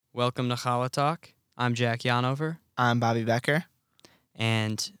Welcome to Challah Talk. I'm Jack Yanover, I'm Bobby Becker.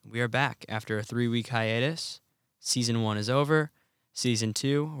 and we are back after a 3-week hiatus. Season 1 is over. Season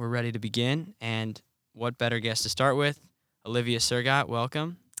 2, we're ready to begin. And what better guest to start with? Olivia Surgott,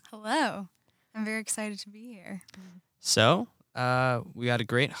 welcome. Hello. I'm very excited to be here. So, we got a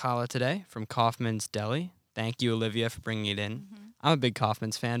great challah today from Kaufman's Deli. Thank you, Olivia, for bringing it in. Mm-hmm. I'm a big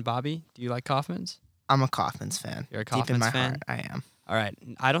Kaufman's fan. Bobby, do you like Kaufman's? I'm a Kaufman's fan. You're a Deep in Kaufman's my fan? heart, I am. All right.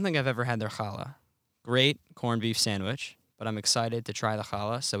 I don't think I've ever had their challah. Great corned beef sandwich, but I'm excited to try the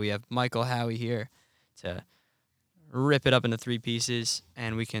challah. So we have Michael Howie here to rip it up into 3 pieces,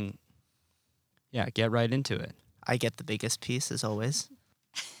 and we can, get right into it. I get the biggest piece, as always.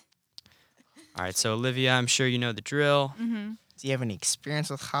 All right. So, Olivia, I'm sure you know the drill. Mm-hmm. Do you have any experience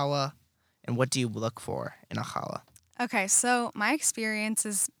with challah? And what do you look for in a challah? Okay, so my experience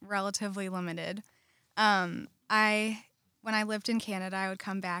is relatively limited. When I lived in Canada, I would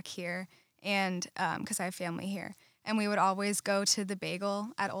come back here, and because I have family here, and we would always go to the Bagel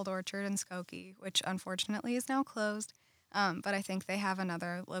at Old Orchard in Skokie, which unfortunately is now closed. But I think they have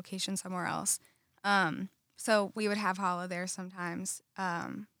another location somewhere else. So we would have challah there sometimes.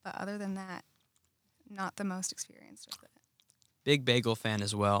 But other than that, not the most experienced with it. Big bagel fan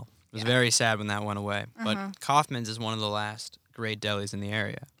as well. It was Yeah. very sad when that went away. Uh-huh. But Kaufman's is one of the last great delis in the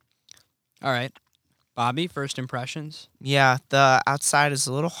area. All right. Bobby, first impressions? Yeah, the outside is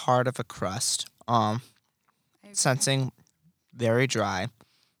a little hard of a crust. I agree. Sensing very dry.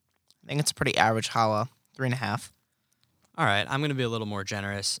 I think it's a pretty average challah, 3.5. All right, I'm going to be a little more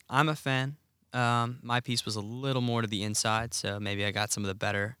generous. I'm a fan. My piece was a little more to the inside, so maybe I got some of the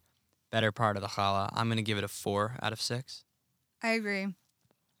better part of the challah. I'm going to give it a 4 out of 6. I agree.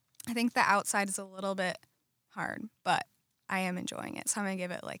 I think the outside is a little bit hard, but I am enjoying it. So I'm going to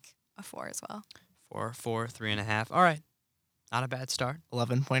give it like a 4 as well. 4, 3.5. All right, not a bad start.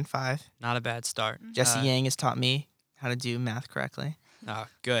 11.5. Not a bad start. Jesse Yang has taught me how to do math correctly. Oh,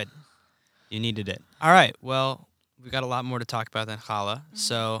 good. You needed it. All right, well, we've got a lot more to talk about than challah.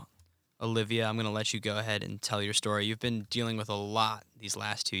 So, Olivia, I'm going to let you go ahead and tell your story. You've been dealing with a lot these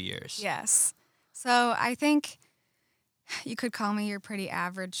last 2 years. Yes. So I think you could call me your pretty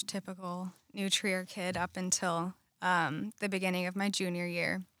average, typical New Trier kid up until the beginning of my junior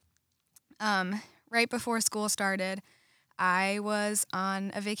year. Right before school started, I was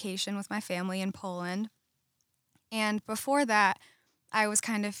on a vacation with my family in Poland. And before that, I was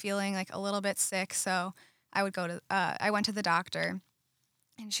kind of feeling like a little bit sick. So I went to the doctor,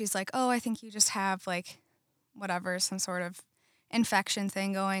 and she's like, "Oh, I think you just have like whatever, some sort of infection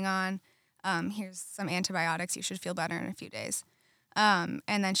thing going on. Here's some antibiotics. You should feel better in a few days." And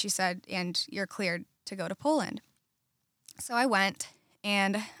then she said, "And you're cleared to go to Poland." So I went,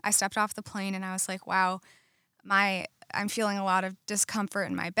 and I stepped off the plane, and I was like, "Wow, I'm feeling a lot of discomfort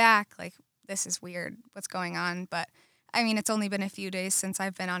in my back. Like, this is weird. What's going on?" But I mean, it's only been a few days since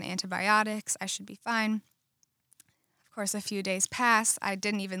I've been on antibiotics. I should be fine. Of course, a few days passed. I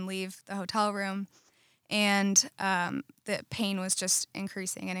didn't even leave the hotel room. And the pain was just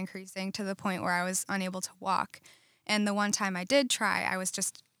increasing and increasing to the point where I was unable to walk. And the one time I did try, I was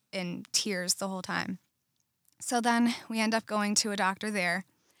just in tears the whole time. So then we end up going to a doctor there.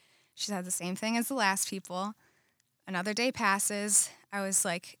 She said the same thing as the last people. Another day passes. I was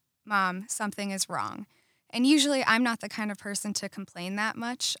like, "Mom, something is wrong." And usually I'm not the kind of person to complain that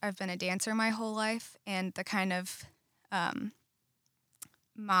much. I've been a dancer my whole life, and the kind of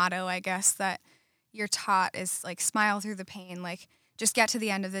motto, I guess, that you're taught is like smile through the pain, like just get to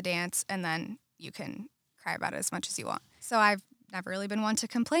the end of the dance and then you can cry about it as much as you want. So I've never really been one to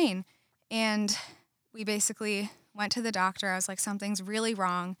complain. And we basically went to the doctor. I was like, something's really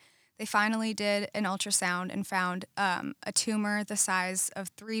wrong. They finally did an ultrasound and found a tumor the size of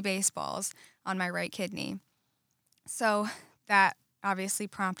 3 baseballs on my right kidney. So that obviously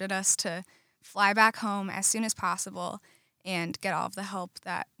prompted us to fly back home as soon as possible and get all of the help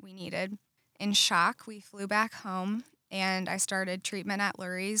that we needed. In shock, we flew back home, and I started treatment at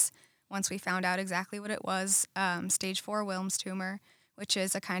Lurie's once we found out exactly what it was, stage 4 Wilms tumor, which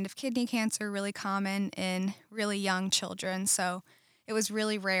is a kind of kidney cancer really common in really young children. So it was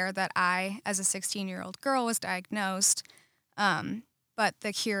really rare that I, as a 16-year-old girl, was diagnosed, but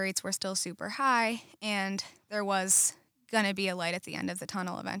the cure rates were still super high, and there was going to be a light at the end of the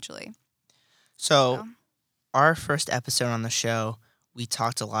tunnel eventually. So, our first episode on the show, we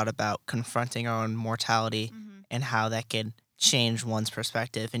talked a lot about confronting our own mortality and how that could change one's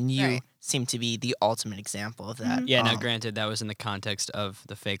perspective. And you Right. seem to be the ultimate example of that. Yeah, now granted, that was in the context of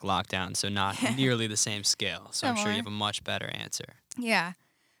the fake lockdown, so not nearly the same scale. So I'm sure you Similar. have a much better answer. Yeah.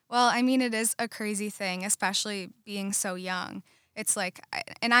 Well, I mean, it is a crazy thing, especially being so young. it's like,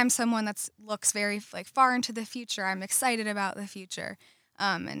 and I'm someone that looks very like far into the future. I'm excited about the future,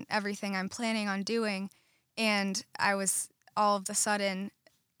 and everything I'm planning on doing. And I was all of a sudden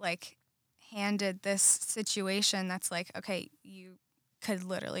like handed this situation that's like, okay, you could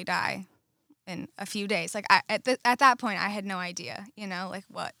literally die in a few days. Like at that point, I had no idea, like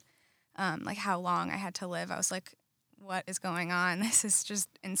what, like how long I had to live. I was like, what is going on? This is just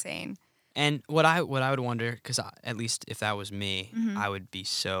insane. And what I would wonder, because at least if that was me, Mm-hmm. I would be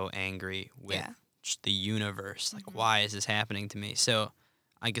so angry with Yeah. just the universe. Like, Mhm. why is this happening to me? So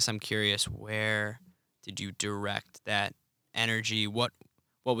I guess I'm curious, where did you direct that energy? What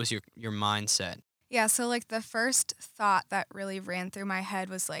was your mindset? Yeah, so like the first thought that really ran through my head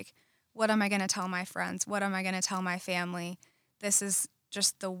was like, what am I going to tell my friends? What am I going to tell my family? This is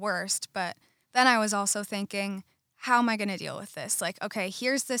just the worst. But then I was also thinking, how am I going to deal with this? Like, okay,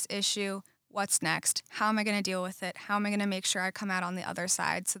 here's this issue. What's next? How am I going to deal with it? How am I going to make sure I come out on the other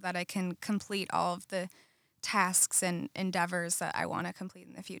side so that I can complete all of the tasks and endeavors that I want to complete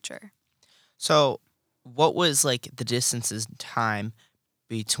in the future? So, what was like the distances in time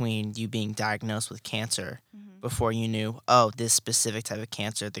between you being diagnosed with cancer Mm-hmm. before you knew, oh, this specific type of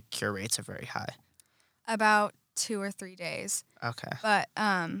cancer, the cure rates are very high? About 2 or 3 days. Okay. But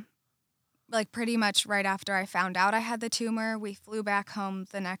like pretty much right after I found out I had the tumor, we flew back home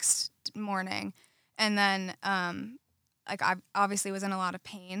the next morning, and then like I obviously was in a lot of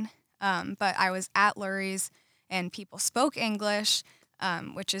pain, but I was at Lurie's and people spoke English,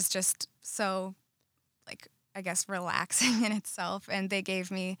 which is just so like I guess relaxing in itself, and they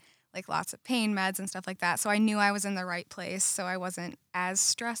gave me like lots of pain meds and stuff like that, so I knew I was in the right place, so I wasn't as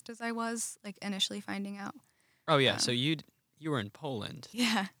stressed as I was like initially finding out. Oh yeah, so you were in Poland.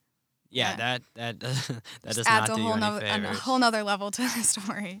 Yeah. Yeah, Yeah. that Just does adds not a do you whole any nother favors. a whole nother level to the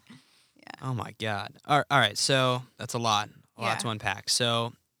story. Oh my God. All right, so that's a lot Yeah. to unpack.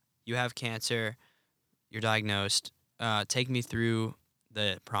 So you have cancer, you're diagnosed. Take me through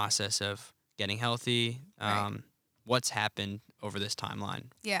the process of getting healthy. Right. What's happened over this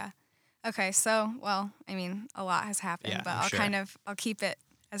timeline? Yeah. Okay. So, well, I mean, a lot has happened, Yeah, but I'm sure. I'll keep it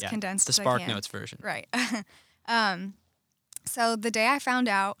as Yeah, condensed the as I Spark can. Notes version. Right. um, so the day I found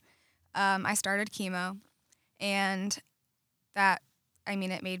out, I started chemo, and that, I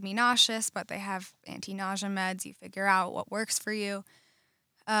mean, it made me nauseous, but they have anti-nausea meds. You figure out what works for you.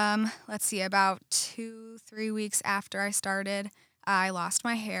 Let's see, about 2-3 weeks after I started, I lost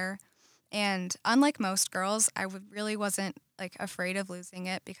my hair. And unlike most girls, really wasn't like afraid of losing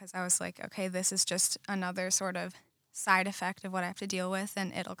it because I was like, okay, this is just another sort of side effect of what I have to deal with,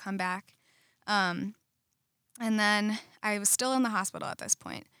 and it'll come back. And then I was still in the hospital at this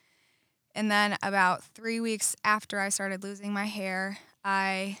point. And then about 3 weeks after I started losing my hair,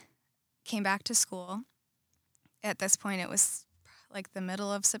 I came back to school. At this point, it was like the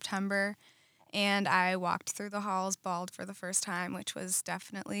middle of September, and I walked through the halls bald for the first time, which was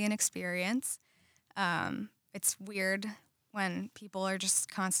definitely an experience. It's weird when people are just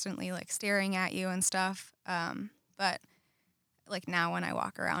constantly like staring at you and stuff. But like now when I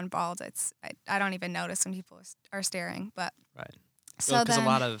walk around bald, I don't even notice when people are staring. But Right. so Well, because a then,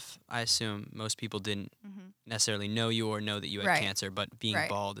 lot of, I assume most people didn't Mhm. necessarily know you or know that you had Right. cancer, but being Right.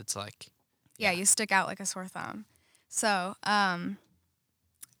 bald, it's like, yeah, yeah. you stick out like a sore thumb. So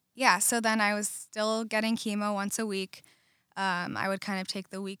yeah, so then I was still getting chemo once a week. I would kind of take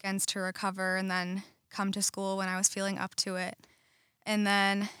the weekends to recover and then come to school when I was feeling up to it. And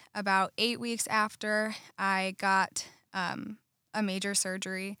then about 8 weeks after, I got a major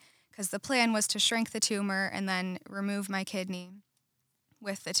surgery because the plan was to shrink the tumor and then remove my kidney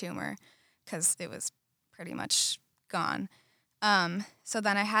with the tumor because it was pretty much gone. So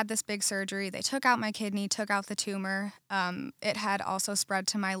then I had this big surgery. They took out my kidney, took out the tumor. It had also spread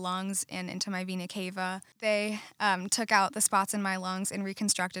to my lungs and into my vena cava. They took out the spots in my lungs and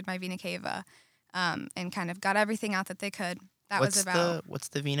reconstructed my vena cava, and kind of got everything out that they could. What's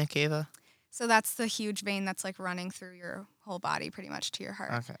the vena cava? So that's the huge vein that's like running through your whole body pretty much to your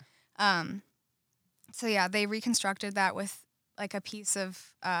heart. Okay. So yeah, they reconstructed that with like a piece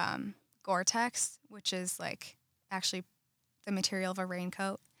of Gore-Tex, which is like actually the material of a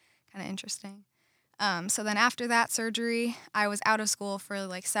raincoat. Kind of interesting. So then after that surgery, I was out of school for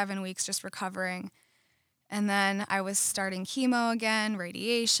like 7 weeks just recovering. And then I was starting chemo again,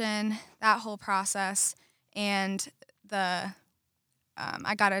 radiation, that whole process. And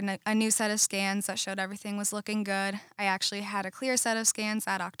I got a new set of scans that showed everything was looking good. I actually had a clear set of scans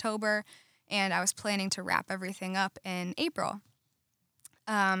that October, and I was planning to wrap everything up in April.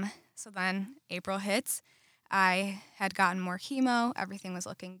 So then April hits. I had gotten more chemo. Everything was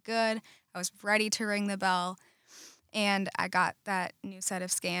looking good. I was ready to ring the bell. and I got that new set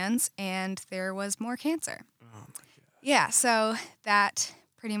of scans, and there was more cancer. Oh my God. Yeah, so that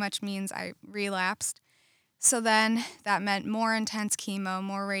pretty much means I relapsed. So then that meant more intense chemo,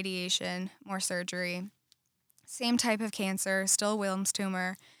 more radiation, more surgery. Same type of cancer, still Wilms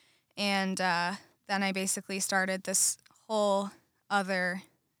tumor. And then I basically started this whole other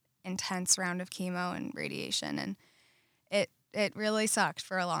intense round of chemo and radiation. And it really sucked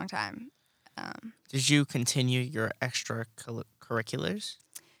for a long time. Did you continue your extracurriculars?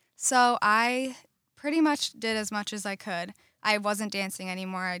 So I pretty much did as much as I could. I wasn't dancing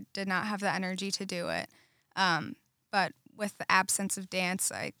anymore. I did not have the energy to do it. But with the absence of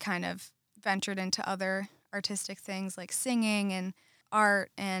dance, I kind of ventured into other artistic things like singing and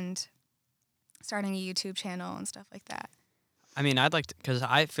art and starting a YouTube channel and stuff like that. I mean, I'd like to, because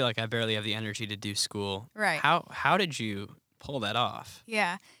I feel like I barely have the energy to do school. Right. How did you pull that off?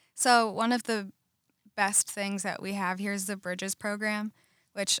 Yeah. So one of the best things that we have here is the Bridges program,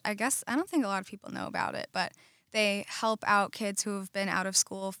 which I guess I don't think a lot of people know about it, but they help out kids who have been out of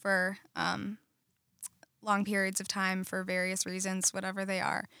school for long periods of time for various reasons, whatever they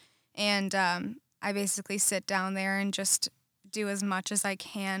are. And I basically sit down there and just do as much as I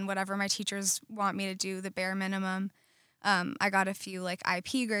can, whatever my teachers want me to do, the bare minimum. I got a few like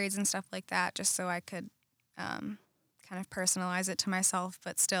IP grades and stuff like that just so I could kind of personalize it to myself,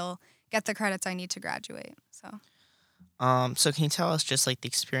 but still get the credits I need to graduate. So can you tell us just like the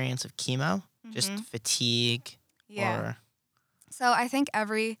experience of chemo? Just fatigue? Yeah. Or... So I think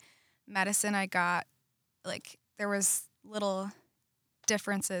every medicine I got, like there was little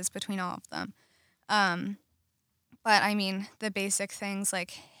differences between all of them. But I mean, the basic things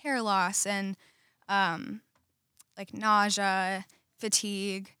like hair loss and like nausea,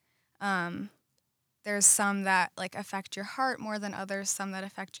 fatigue. There's some that like affect your heart more than others, some that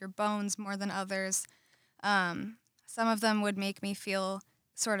affect your bones more than others. Some of them would make me feel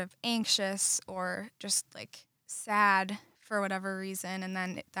sort of anxious or just like sad for whatever reason, and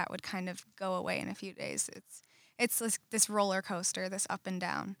then that would kind of go away in a few days. It's this roller coaster, this up and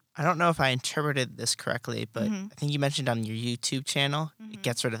down. I don't know if I interpreted this correctly, but Mm-hmm. I think you mentioned on your YouTube channel, it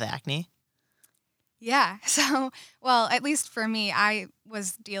gets rid of acne. Yeah. So, well, at least for me, I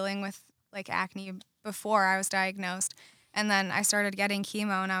was dealing with like acne before I was diagnosed. And then I started getting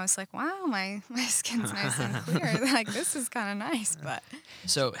chemo and I was like, wow, my skin's nice and clear. Like, this is kind of nice. But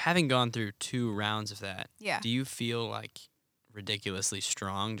So, having gone through 2 rounds of that, yeah, do you feel like ridiculously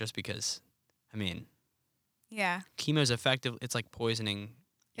strong just because, I mean, yeah. chemo's effective, it's like poisoning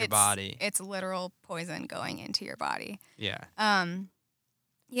your body. It's literal poison going into your body. Yeah.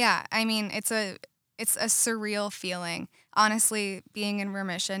 Yeah, I mean, it's a surreal feeling. Honestly, being in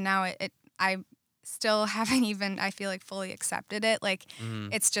remission now, I still haven't even, I feel like, fully accepted it. Like, Mhm.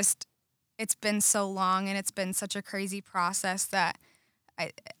 it's been so long and it's been such a crazy process that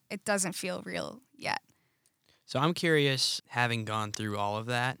it doesn't feel real yet. So I'm curious, having gone through all of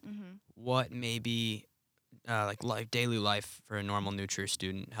that, Mm-hmm. what maybe like daily life for a normal Nutria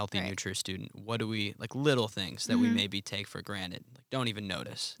student, healthy Right. Nutria student, what do we, like little things that we Mhm. maybe take for granted, like don't even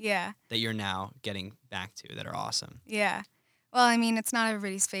notice, Yeah, that you're now getting back to that are awesome? yeah. Well, I mean, it's not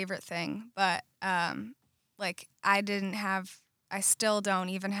everybody's favorite thing, but like I still don't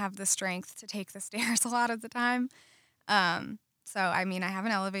even have the strength to take the stairs a lot of the time. So I mean, I have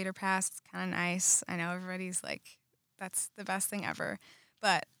an elevator pass. It's kind of nice. I know everybody's like, that's the best thing ever,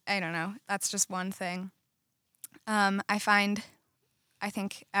 but I don't know. That's just one thing. I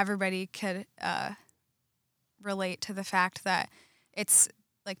think everybody could relate to the fact that it's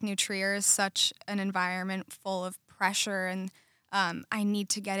like Nutria is such an environment full of pressure and I need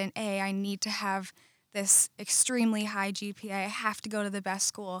to get an A. I need to have this extremely high GPA. I have to go to the best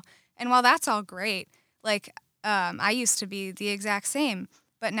school. And while that's all great, like I used to be the exact same,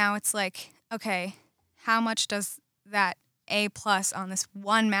 but now it's like, okay, how much does that A+ on this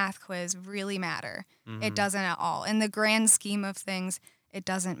one math quiz really matter? It Mhm. doesn't at all. In the grand scheme of things, it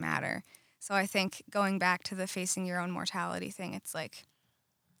doesn't matter. So I think going back to the facing your own mortality thing, it's like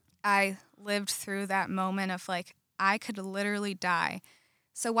I lived through that moment of like, I could literally die.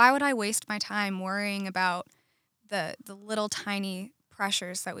 So why would I waste my time worrying about the little tiny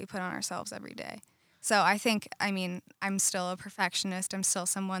pressures that we put on ourselves every day? So I think, I mean, I'm still a perfectionist. I'm still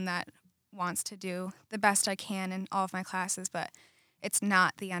someone that wants to do the best I can in all of my classes, but it's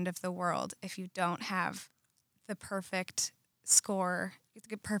not the end of the world if you don't have the perfect score,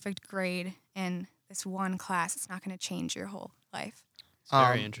 the perfect grade in this one class. It's not going to change your whole life. It's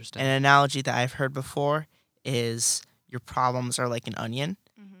very interesting. An analogy that I've heard before is your problems are like an onion,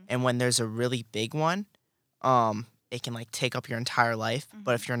 Mm-hmm. and when there's a really big one, it can like take up your entire life.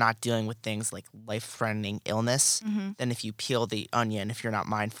 But if you're not dealing with things like life-threatening illness, then if you peel the onion, if you're not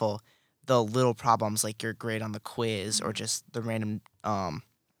mindful, the little problems like your grade on the quiz or just the random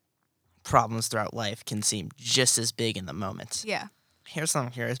problems throughout life can seem just as big in the moment. Yeah. Here's something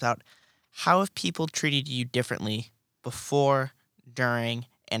I'm curious about. How have people treated you differently before, during,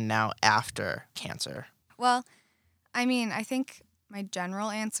 and now after cancer? Well, I mean, I think my general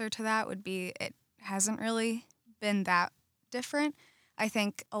answer to that would be it hasn't really been that different. I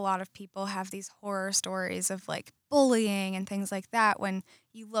think a lot of people have these horror stories of like bullying and things like that when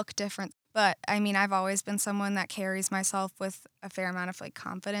you look different. But I mean, I've always been someone that carries myself with a fair amount of like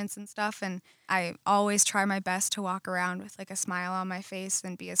confidence and stuff. And I always try my best to walk around with like a smile on my face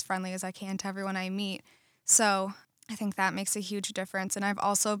and be as friendly as I can to everyone I meet. So I think that makes a huge difference. And I've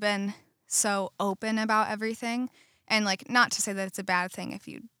also been so open about everything. And like, not to say that it's a bad thing if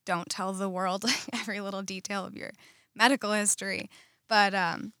you don't tell the world like every little detail of your medical history. But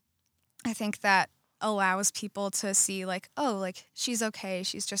I think that allows people to see like, oh, like she's okay.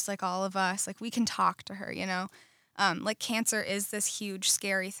 She's just like all of us. Like we can talk to her, you know? Like cancer is this huge,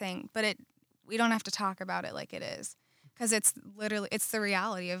 scary thing, but we don't have to talk about it like it is because it's the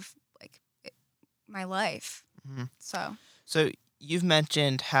reality of like my life. So you've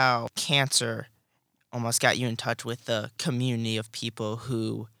mentioned how cancer almost got you in touch with the community of people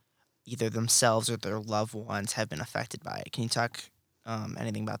who either themselves or their loved ones have been affected by it. Can you talk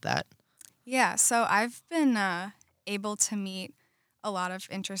anything about that? Yeah, so I've been able to meet a lot of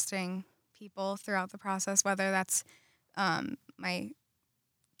interesting people throughout the process, whether that's my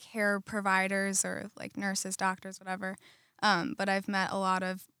care providers or like nurses, doctors, whatever. But I've met a lot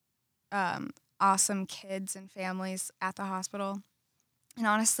of awesome kids and families at the hospital. And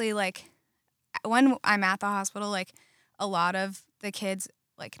honestly, like when I'm at the hospital, like a lot of the kids,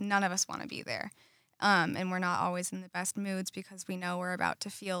 like none of us want to be there. And we're not always in the best moods because we know we're about to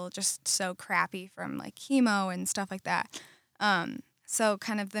feel just so crappy from like chemo and stuff like that. So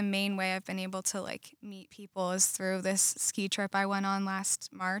kind of the main way I've been able to like meet people is through this ski trip I went on last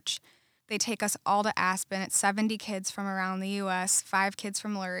March. They take us all to Aspen. It's 70 kids from around the U.S., 5 kids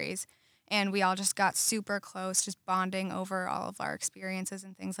from Lurie's, and we all just got super close, just bonding over all of our experiences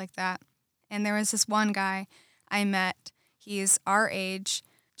and things like that. And there was this one guy I met. He's our age,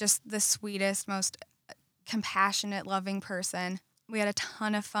 just the sweetest, most compassionate, loving person. We had a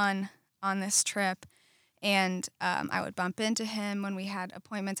ton of fun on this trip, and I would bump into him when we had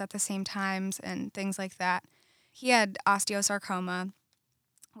appointments at the same times and things like that. He had osteosarcoma,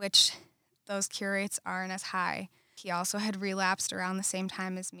 which those cure rates aren't as high. He also had relapsed around the same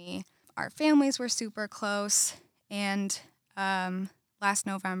time as me. Our families were super close, and last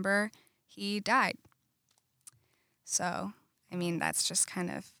November, he died. So, I mean, that's just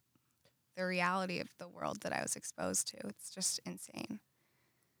kind of the reality of the world that I was exposed to. It's just insane.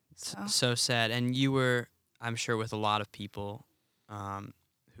 So sad. And you were, I'm sure, with a lot of people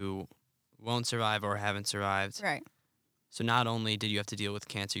who won't survive or haven't survived. Right. So not only did you have to deal with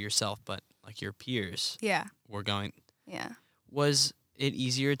cancer yourself, but like your peers were going. Yeah. Was it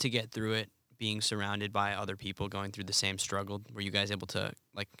easier to get through it being surrounded by other people going through the same struggle? Were you guys able to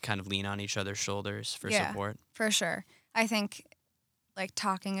like kind of lean on each other's shoulders for support? For sure. I think like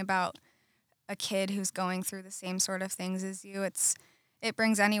talking about a kid who's going through the same sort of things as you, it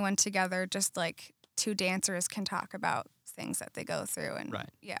brings anyone together just like two dancers can talk about things that they go through. And right.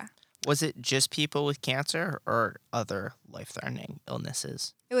 Yeah. Was it just people with cancer or other life-threatening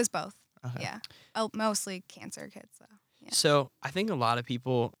illnesses? It was both. Okay. Yeah. Mostly cancer kids, though. Yeah. So I think a lot of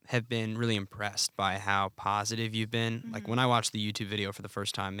people have been really impressed by how positive you've been. Mm-hmm. Like when I watched the YouTube video for the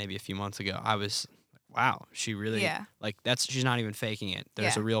first time, maybe a few months ago, I was like, wow, she really, like she's not even faking it.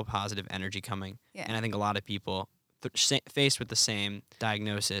 There's a real positive energy coming. Yeah. And I think a lot of people faced with the same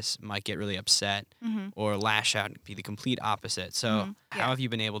diagnosis might get really upset or lash out and be the complete opposite. So how have you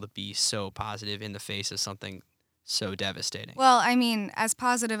been able to be so positive in the face of something so devastating? Well, I mean, as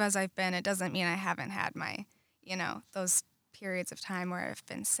positive as I've been, it doesn't mean I haven't had my, those periods of time where I've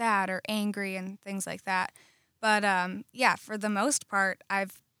been sad or angry and things like that. But for the most part,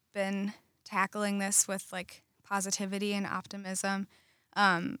 I've been tackling this with like positivity and optimism.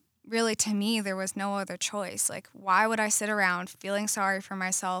 Really, to me, there was no other choice. Like, why would I sit around feeling sorry for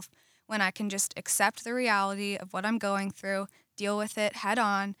myself when I can just accept the reality of what I'm going through, deal with it head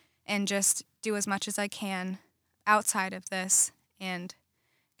on, and just do as much as I can outside of this and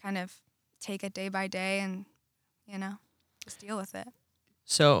kind of take it day by day and, just deal with it.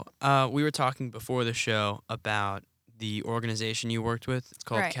 So we were talking before the show about the organization you worked with. It's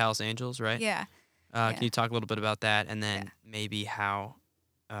called Cal's Angels, right? Yeah. Can you talk a little bit about that and then maybe how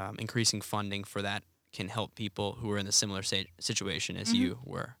increasing funding for that can help people who are in the similar situation as Mhm. you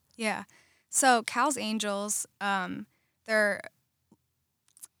were. Yeah. So Cal's Angels, they're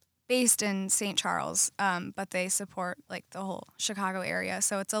based in St. Charles, but they support like the whole Chicago area.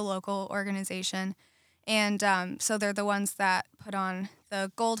 So it's a local organization. And so they're the ones that put on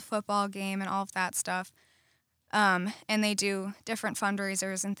the gold football game and all of that stuff. And they do different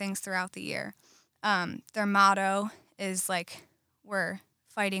fundraisers and things throughout the year. Their motto is like, we're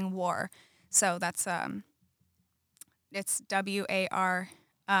fighting war. So that's it's WAR,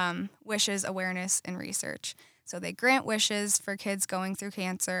 wishes, awareness, and research. So they grant wishes for kids going through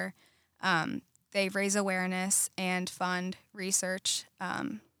cancer. They raise awareness and fund research.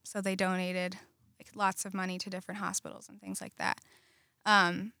 So they donated like lots of money to different hospitals and things like that.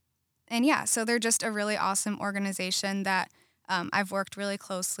 And yeah, so they're just a really awesome organization that I've worked really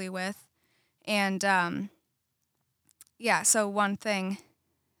closely with. And yeah, so one thing,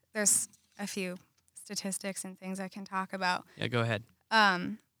 there's a few statistics and things I can talk about. Yeah, go ahead.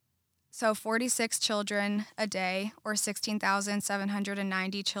 So 46 children a day, or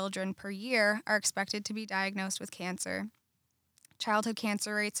 16,790 children per year, are expected to be diagnosed with cancer. Childhood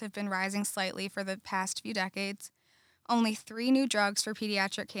cancer rates have been rising slightly for the past few decades. Only 3 new drugs for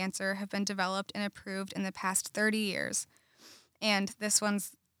pediatric cancer have been developed and approved in the past 30 years. And this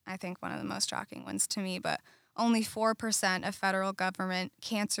one's, I think, one of the most shocking ones to me, but only 4% of federal government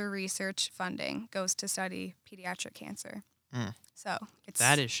cancer research funding goes to study pediatric cancer. Mm. So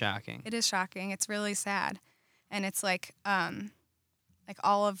That is shocking. it is shocking. It's really sad. And it's like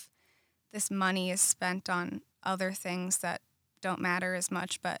all of this money is spent on other things that don't matter as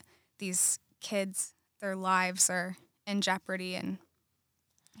much, but these kids, their lives are in jeopardy, and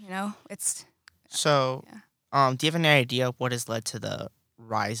it's So, yeah. do you have any idea what has led to the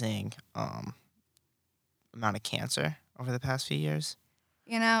rising amount of cancer over the past few years?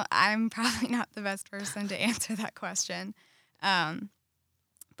 I'm probably not the best person to answer that question.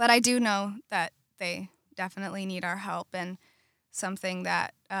 But I do know that they definitely need our help. And something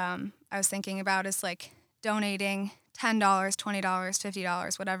that I was thinking about is like donating $10, $20,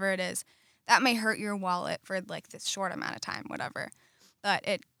 $50, whatever it is. That may hurt your wallet for like this short amount of time, whatever. But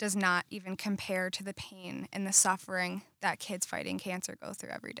it does not even compare to the pain and the suffering that kids fighting cancer go through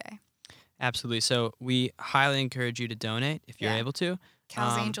every day. Absolutely. So we highly encourage you to donate if you're Yeah. able to.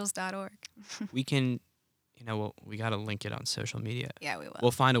 CalsAngels.org. We can, we got to link it on social media. Yeah, we will.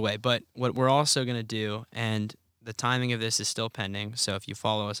 We'll find a way. But what we're also going to do, and the timing of this is still pending, so if you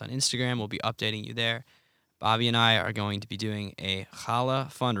follow us on Instagram, we'll be updating you there. Bobby and I are going to be doing a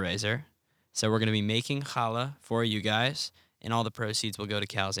challah fundraiser. So we're going to be making challah for you guys, and all the proceeds will go to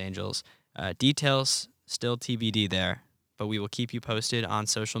Cal's Angels. Details still TBD there, but we will keep you posted on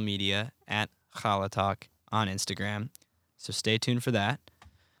social media at Challah Talk on Instagram. So stay tuned for that.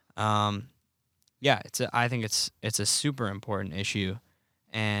 Yeah, I think it's a super important issue,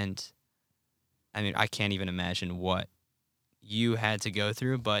 and I mean I can't even imagine what you had to go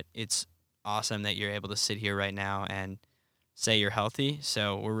through, but it's awesome that you're able to sit here right now and say you're healthy.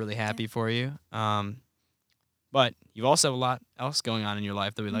 So we're really happy for you. But you also have a lot else going on in your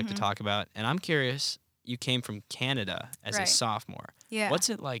life that we'd like to talk about, and I'm curious. You came from Canada as a Right. sophomore. Yeah. What's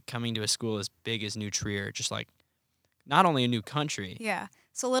it like coming to a school as big as New Trier? Just like not only a new country. Yeah.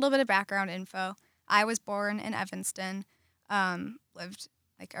 So a little bit of background info. I was born in Evanston, lived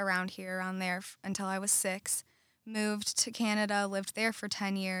like around here, around there until I was 6. Moved to Canada, lived there for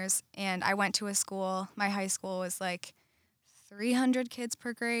 10 years, and I went to a school. My high school was like 300 kids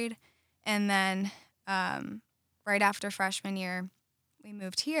per grade. And then right after freshman year, we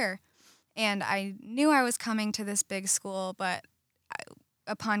moved here. And I knew I was coming to this big school, but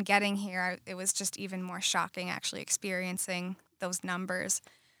upon getting here, it was just even more shocking actually experiencing those numbers.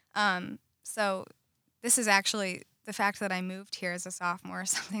 So this is actually the fact that I moved here as a sophomore,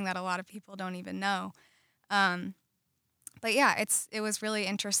 something that a lot of people don't even know. But yeah, it was really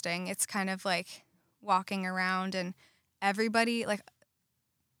interesting. It's kind of like walking around and everybody like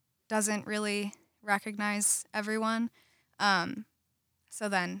doesn't really recognize everyone. So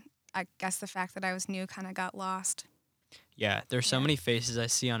then I guess the fact that I was new kind of got lost. Yeah, there's so Yeah. many faces I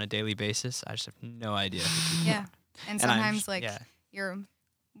see on a daily basis. I just have no idea. who people Yeah. are. And And I'm sometimes just- like yeah, you're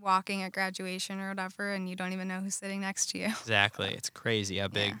walking at graduation or whatever and you don't even know who's sitting next to you. exactly. It's crazy how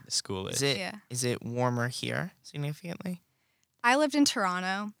big Yeah. the school is. Is it warmer here significantly? I lived in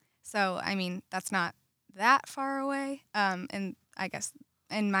Toronto, so I mean that's not that far away. And I guess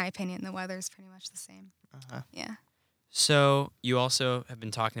in my opinion the weather's pretty much the same. Uh-huh. Yeah. So you also have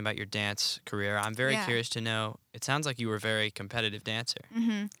been talking about your dance career. I'm very Yeah. curious to know. It sounds like you were a very competitive dancer.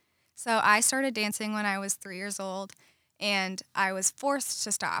 So I started dancing when I was 3 years old, And I was forced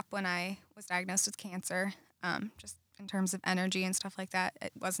to stop when I was diagnosed with cancer, just in terms of energy and stuff like that.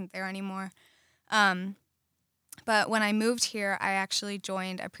 It wasn't there anymore. But when I moved here, I actually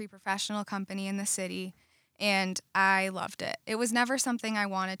joined a pre-professional company in the city, and I loved it. It was never something I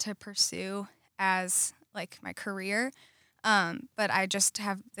wanted to pursue as like my career, but I just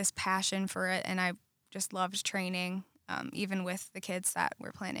have this passion for it, and I just loved training, even with the kids that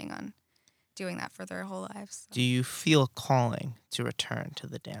were planning on doing that for their whole lives. So. Do you feel calling to return to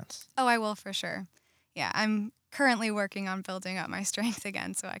the dance? Oh, I will for sure. Yeah, I'm currently working on building up my strength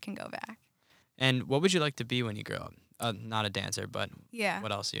again so I can go back. And what would you like to be when you grow up? Not a dancer, but Yeah.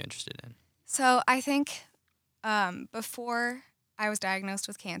 what else are you interested in? So I think before I was diagnosed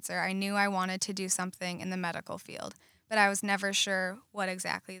with cancer, I knew I wanted to do something in the medical field, but I was never sure what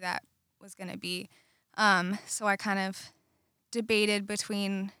exactly that was going to be. So I kind of debated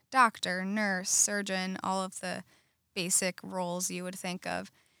between doctor, nurse, surgeon, all of the basic roles you would think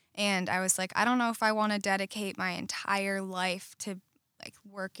of. And I was like, I don't know if I want to dedicate my entire life to like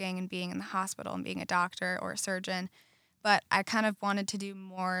working and being in the hospital and being a doctor or a surgeon, but I kind of wanted to do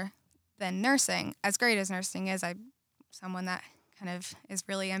more than nursing. As great as nursing is, I'm someone that kind of is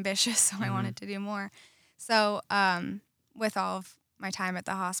really ambitious, so I wanted to do more. So with all of my time at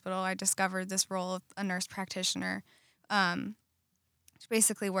the hospital, I discovered this role of a nurse practitioner, which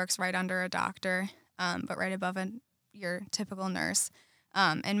basically works right under a doctor, but right above your typical nurse.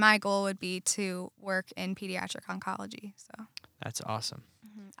 And my goal would be to work in pediatric oncology. So That's awesome.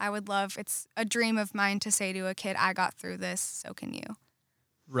 I would love, it's a dream of mine to say to a kid, I got through this, so can you.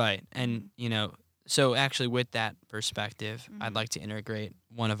 Right. And, so actually with that perspective, I'd like to integrate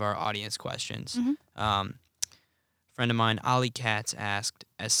one of our audience questions. Friend of mine, Ollie Katz, asked,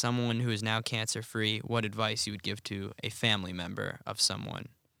 as someone who is now cancer-free, what advice you would give to a family member of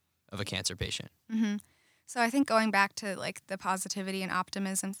a cancer patient? So I think going back to like the positivity and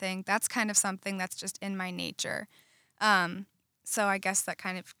optimism thing, that's kind of something that's just in my nature. So I guess that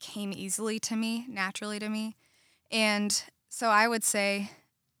kind of came easily to me, naturally to me. And so I would say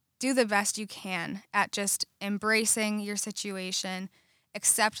do the best you can at just embracing your situation,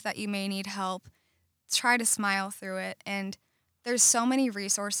 accept that you may need help, try to smile through it. And there's so many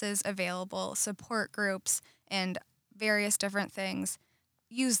resources available, support groups and various different things.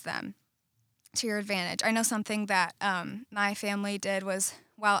 Use them to your advantage. I know something that my family did was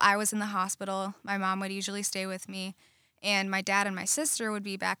while I was in the hospital, my mom would usually stay with me, and my dad and my sister would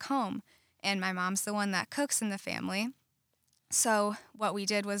be back home. And my mom's the one that cooks in the family. So what we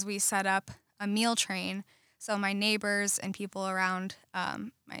did was we set up a meal train. So my neighbors and people around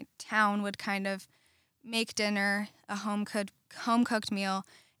my town would kind of make dinner, a home cooked meal,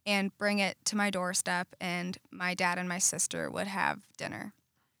 and bring it to my doorstep. And my dad and my sister would have dinner.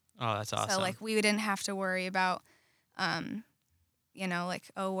 Oh, that's awesome. So like we didn't have to worry about, like,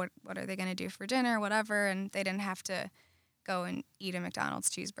 oh, what are they going to do for dinner, whatever. And they didn't have to go and eat a McDonald's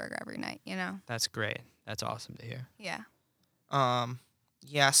cheeseburger every night, That's great. That's awesome to hear. Yeah.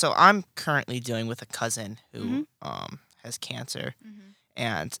 Yeah, so I'm currently dealing with a cousin who has cancer,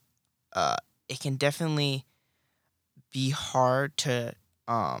 and it can definitely be hard to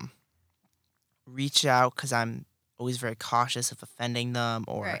reach out because I'm always very cautious of offending them,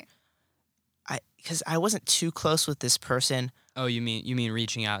 or Right. because I wasn't too close with this person. Oh, you mean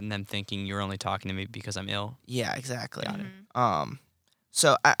reaching out and them thinking you're only talking to me because I'm ill? Yeah, exactly. Got it.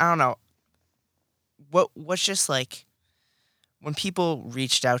 So I don't know. What's just like when people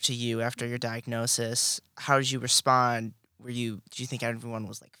reached out to you after your diagnosis? How did you respond? Did you think everyone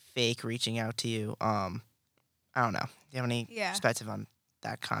was like fake reaching out to you? I don't know. Do you have any perspective on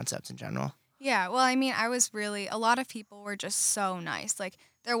that concept in general? Yeah. Well, I mean, a lot of people were just so nice. Like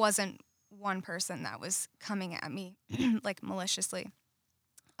there wasn't one person that was coming at me like maliciously.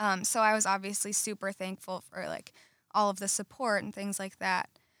 So I was obviously super thankful for like all of the support and things like that.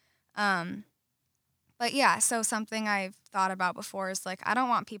 But yeah, so something I've thought about before is like, I don't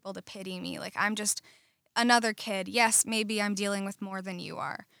want people to pity me. Like I'm just another kid. Yes, maybe I'm dealing with more than you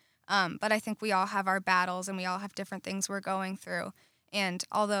are. But I think we all have our battles and we all have different things we're going through. And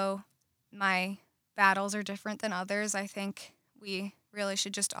although my battles are different than others, I think we really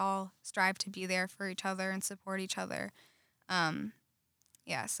should just all strive to be there for each other and support each other.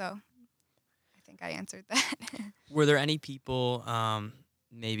 Yeah, so I think I answered that. Were there any people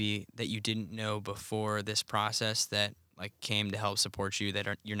maybe that you didn't know before this process that like came to help support you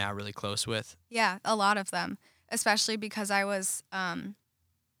that you're now really close with? Yeah, a lot of them, especially because I was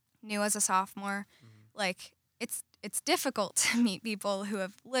new as a sophomore. Like it's difficult to meet people who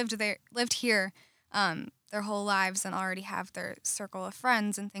have lived here their whole lives and already have their circle of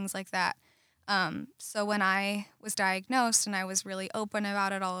friends and things like that. So when I was diagnosed and I was really open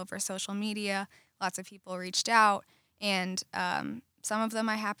about it all over social media, lots of people reached out, and some of them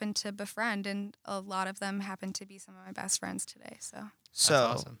I happened to befriend, and a lot of them happen to be some of my best friends today. So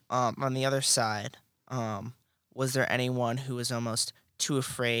awesome. On the other side, was there anyone who was almost too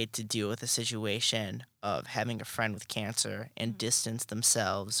afraid to deal with the situation of having a friend with cancer and distance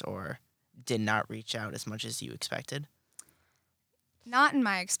themselves, or did not reach out as much as you expected? not in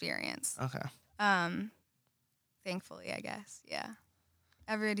my experience. Okay. Thankfully, I guess. Yeah.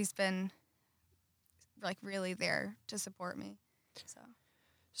 Everybody's been like really there to support me.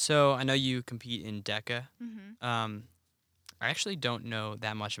 So I know you compete in DECA. Mm-hmm. I actually don't know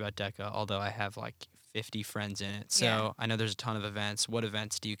that much about DECA, although I have like 50 friends in it. So Yeah. I know there's a ton of events. What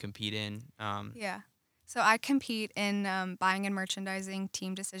events do you compete in? Yeah. So I compete in buying and merchandising,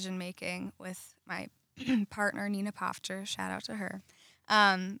 team decision making with my partner Nina Pofter. Shout out to her.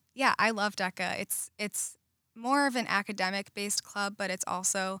 Yeah, I love DECA. It's more of an academic based club, but it's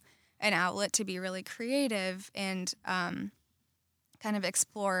also an outlet to be really creative and kind of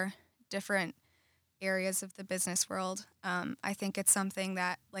explore different areas of the business world. I think it's something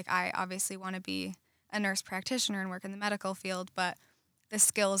that, like, I obviously want to be a nurse practitioner and work in the medical field, but the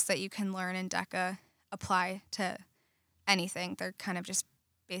skills that you can learn in DECA apply to anything. They're kind of just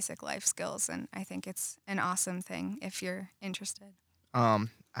basic life skills, and I think it's an awesome thing if you're interested. I'm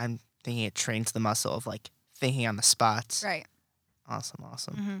thinking it trains the muscle of like thinking on the spots. Right. Awesome.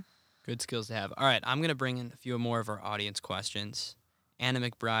 Mm-hmm. Good skills to have. All right, I'm going to bring in a few more of our audience questions. Anna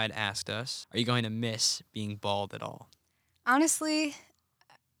McBride asked us, are you going to miss being bald at all? Honestly,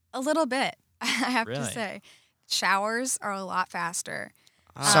 a little bit, I have to Really? say. Showers are a lot faster.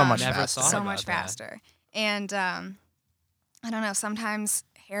 So much never faster. thought So about much that. faster. And I don't know, sometimes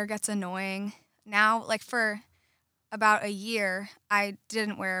hair gets annoying. Now, like for about a year, I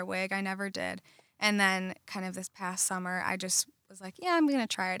didn't wear a wig. I never did. And then kind of this past summer, I just was like, yeah, I'm going to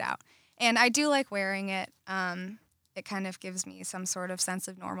try it out. And I do like wearing it. It kind of gives me some sort of sense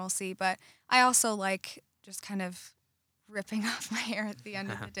of normalcy. But I also like just kind of ripping off my hair at the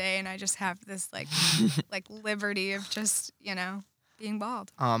end of the day. And I just have this like liberty of just, being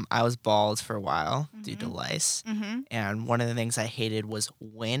bald. I was bald for a while due to lice, Mm-hmm. and one of the things I hated was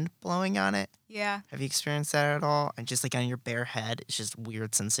wind blowing on it. Yeah. Have you experienced that at all? And just like on your bare head, it's just a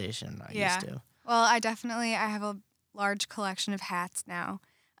weird sensation I Yeah. used to. Well, I have a large collection of hats now,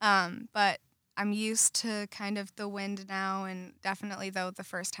 but I'm used to kind of the wind now, and definitely though the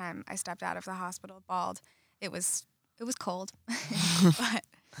first time I stepped out of the hospital bald, it was cold, but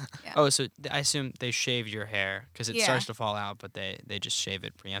yeah. Oh, so I assume they shaved your hair because it Yeah. starts to fall out, but they just shave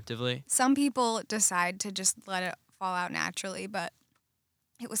it preemptively. Some people decide to just let it fall out naturally, but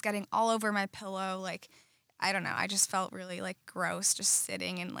it was getting all over my pillow. Like, I don't know. I just felt really like gross just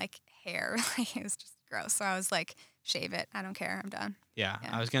sitting in like hair. Like it was just gross. So I was like, shave it. I don't care. I'm done. Yeah,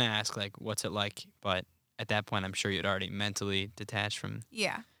 Yeah. I was going to ask, like, what's it like? But at that point, I'm sure you'd already mentally detached from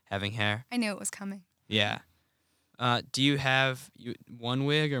Yeah. having hair. I knew it was coming. Yeah. Do you have one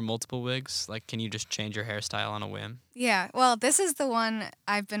wig or multiple wigs? Like, can you just change your hairstyle on a whim? Yeah. Well, this is the one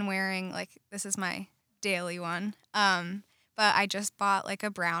I've been wearing. Like, this is my daily one. But I just bought like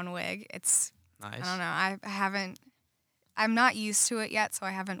a brown wig. It's, Nice. I don't know. I'm not used to it yet, so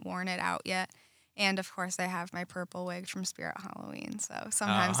I haven't worn it out yet. And of course, I have my purple wig from Spirit Halloween. So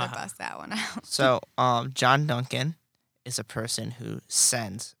sometimes I bust that one out. So, John Duncan is a person who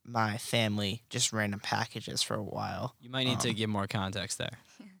sends my family just random packages for a while. You might need to give more context there.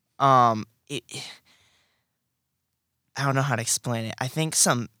 I don't know how to explain it. I think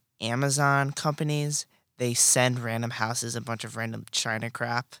some Amazon companies, they send random houses a bunch of random China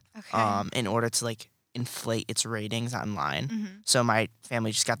crap Okay. in order to like inflate its ratings online. Mm-hmm. So my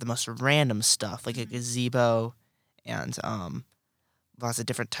family just got the most random stuff, like a gazebo and lots of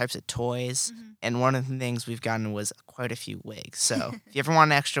different types of toys. Mm-hmm. And one of the things we've gotten was quite a few wigs. So if you ever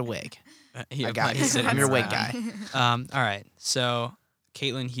want an extra wig, You I have got plenty you. sitting I'm your wig around. guy. All right. So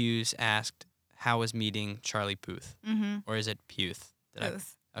Caitlin Hughes asked, how was meeting Charlie Puth? Mm-hmm. Or is it Puth?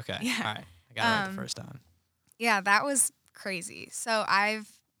 Both. Okay. Yeah. All right. I got it right the first time. Yeah, that was crazy. So I've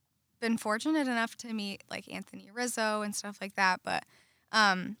been fortunate enough to meet like Anthony Rizzo and stuff like that, but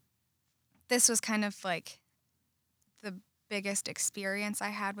this was kind of like the biggest experience I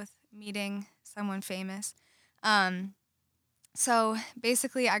had with meeting someone famous. So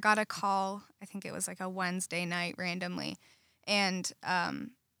basically, I got a call. I think it was like a Wednesday night randomly, and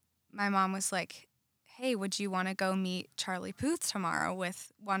my mom was like, "Hey, would you want to go meet Charlie Puth tomorrow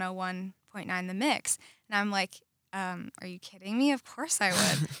with 101.9 The Mix?" And I'm like, "Are you kidding me? Of course I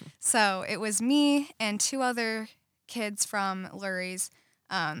would." So it was me and two other kids from Lurie's.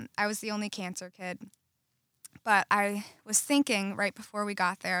 I was the only cancer kid. But I was thinking right before we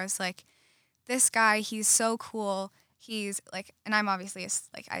got there, I was like, this guy, he's so cool. He's like, and I'm obviously,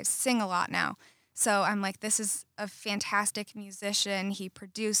 like, I sing a lot now. So I'm like, this is a fantastic musician. He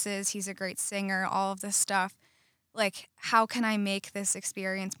produces, he's a great singer, all of this stuff. Like, how can I make this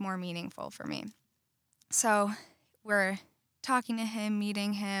experience more meaningful for me? So we're talking to him,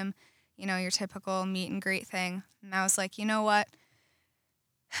 meeting him, you know, your typical meet and greet thing. And I was like, you know what?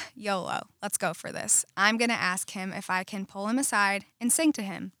 YOLO, let's go for this. I'm going to ask him if I can pull him aside and sing to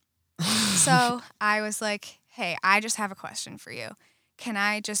him. So I was like, hey, I just have a question for you. Can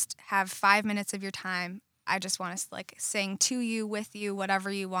I just have 5 minutes of your time? I just want to like sing to you, with you, whatever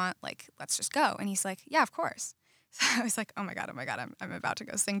you want. Like, let's just go. And he's like, yeah, of course. So I was like, oh my God, I'm about to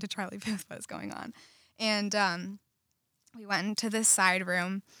go sing to Charlie Puth. What is going on? And we went into this side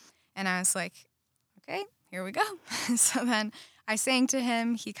room and I was like, okay, here we go. So then I sang to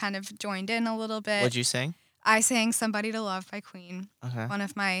him. He kind of joined in a little bit. What'd you sing? I sang Somebody to Love by Queen, Okay. one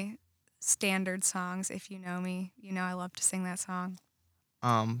of my standard songs. If you know me, you know I love to sing that song.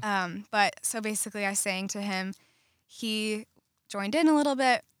 But so basically I sang to him. He joined in a little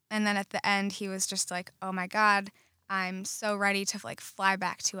bit. And then at the end, he was just like, oh my God, I'm so ready to like fly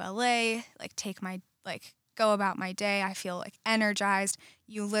back to LA, like take my, like go about my day. I feel like energized.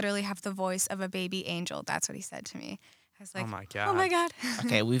 You literally have the voice of a baby angel. That's what he said to me. I was like, Oh my God. oh my God.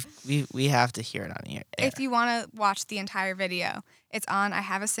 Okay, we have to hear it on here. If you want to watch the entire video, it's on. I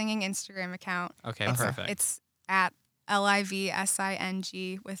have a singing Instagram account. Okay, Okay. perfect. It's at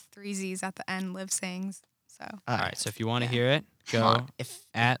LIVSING with 3 Z's at the end, Liv Sings. So All right, so if you want to Yeah. hear it, Come go on.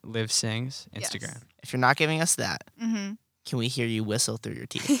 at Liv Sings Instagram. Yes. If you're not giving us that, Mm-hmm. can we hear you whistle through your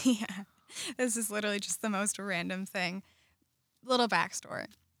teeth? Yeah. This is literally just the most random thing. Little backstory.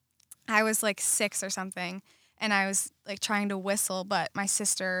 I was like 6 or something, and I was like trying to whistle, but my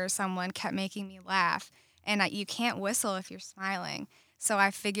sister or someone kept making me laugh. And you can't whistle if you're smiling. So I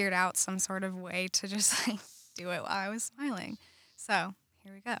figured out some sort of way to just like do it while I was smiling. So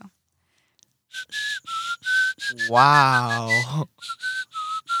here we go. Wow.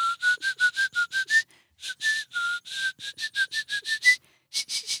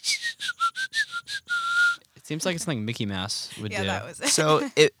 It seems like it's something Mickey Mouse would Yeah, do. that was it. So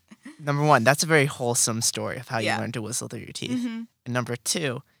number one, that's a very wholesome story of how Yeah. you learned to whistle through your teeth. Mhm. And number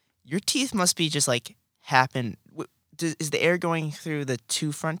two, your teeth must be just like happen. Is the air going through the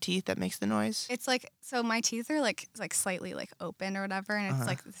 2 front teeth that makes the noise? It's like, so my teeth are like slightly like open or whatever, and it's Uh-huh.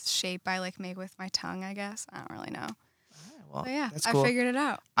 like this shape I like make with my tongue, I guess. I don't really know. Well, But yeah, that's I cool. figured it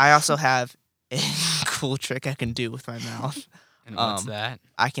out. I also have a cool trick I can do with my mouth. And what's Um, that?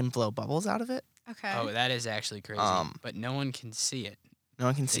 I can blow bubbles out of it. Okay. Oh, that is actually crazy. But no one can see it. No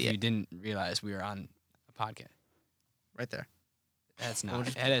one can If see you it. didn't realize we were on a podcast. Right there. That's We'll not.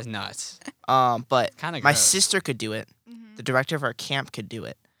 just- That is nuts. But Kind of my gross. sister could do it. Mhm. The director of our camp could do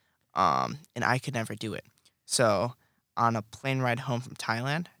it. And I could never do it. So on a plane ride home from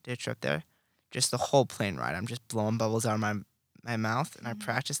Thailand, did a trip there, just the whole plane ride, I'm just blowing bubbles out of my mouth, and I Mhm.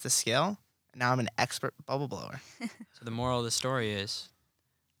 practiced the skill. And now I'm an expert bubble blower. So the moral of the story is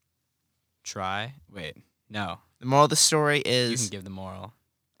try. Wait, no. The moral of the story You can is give the moral.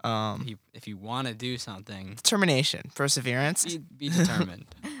 um, If you want to do something, determination, perseverance. be determined.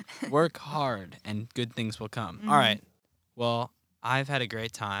 Work hard, and good things will come. Mhm. All right. Well, I've had a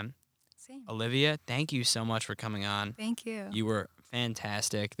great time. Same. Olivia, thank you so much for coming on. Thank you. You were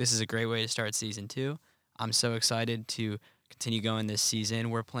fantastic. This is a great way to start season 2. I'm so excited to continue going this season.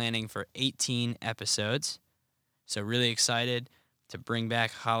 We're planning for 18 episodes. So really excited to bring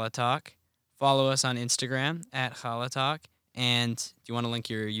back Challah Talk. Follow us on Instagram at Challah Talk. And do you want to link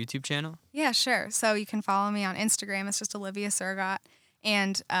your YouTube channel? Yeah, sure. So you can follow me on Instagram. It's just Olivia Surgot.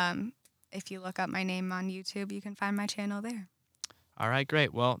 And if you look up my name on YouTube, you can find my channel there. All right,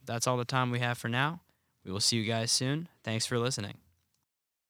 great. Well, that's all the time we have for now. We will see you guys soon. Thanks for listening.